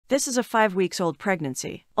This is a 5 weeks old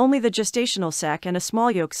pregnancy. Only the gestational sac and a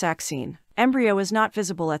small yolk sac seen. Embryo is not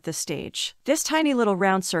visible at this stage. This tiny little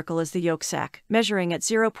round circle is the yolk sac, measuring at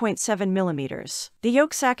 0.7 millimeters. The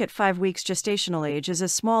yolk sac at 5 weeks gestational age is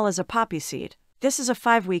as small as a poppy seed. This is a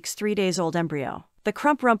 5 weeks 3 days old embryo. The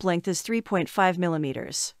crump rump length is 3.5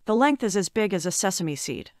 millimeters. The length is as big as a sesame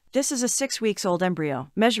seed. This is a 6 weeks old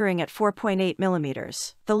embryo, measuring at 4.8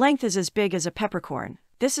 millimeters. The length is as big as a peppercorn.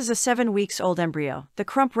 This is a 7 weeks old embryo. The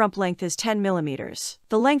crump rump length is 10 millimeters.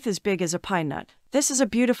 The length is big as a pine nut. This is a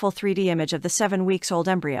beautiful 3D image of the 7 weeks old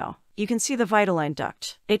embryo. You can see the vitelline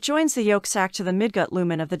duct. It joins the yolk sac to the midgut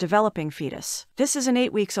lumen of the developing fetus. This is an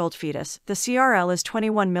 8 weeks old fetus. The CRL is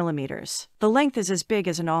 21 millimeters. The length is as big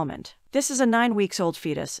as an almond. This is a 9 weeks old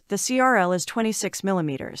fetus. The CRL is 26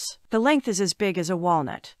 millimeters. The length is as big as a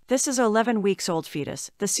walnut. This is a 11 weeks old fetus.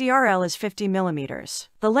 The CRL is 50 millimeters.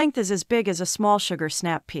 The length is as big as a small sugar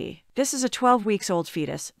snap pea. This is a 12 weeks old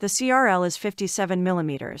fetus. The CRL is 57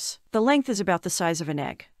 millimeters. The length is about the size of an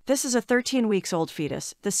egg. This is a 13 weeks old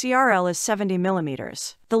fetus. The CRL is 70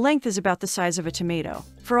 millimeters. The length is about the size of a tomato.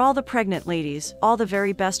 For all the pregnant ladies, all the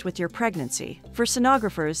very best with your pregnancy. For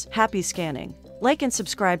sonographers, happy scanning. Like and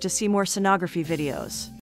subscribe to see more sonography videos.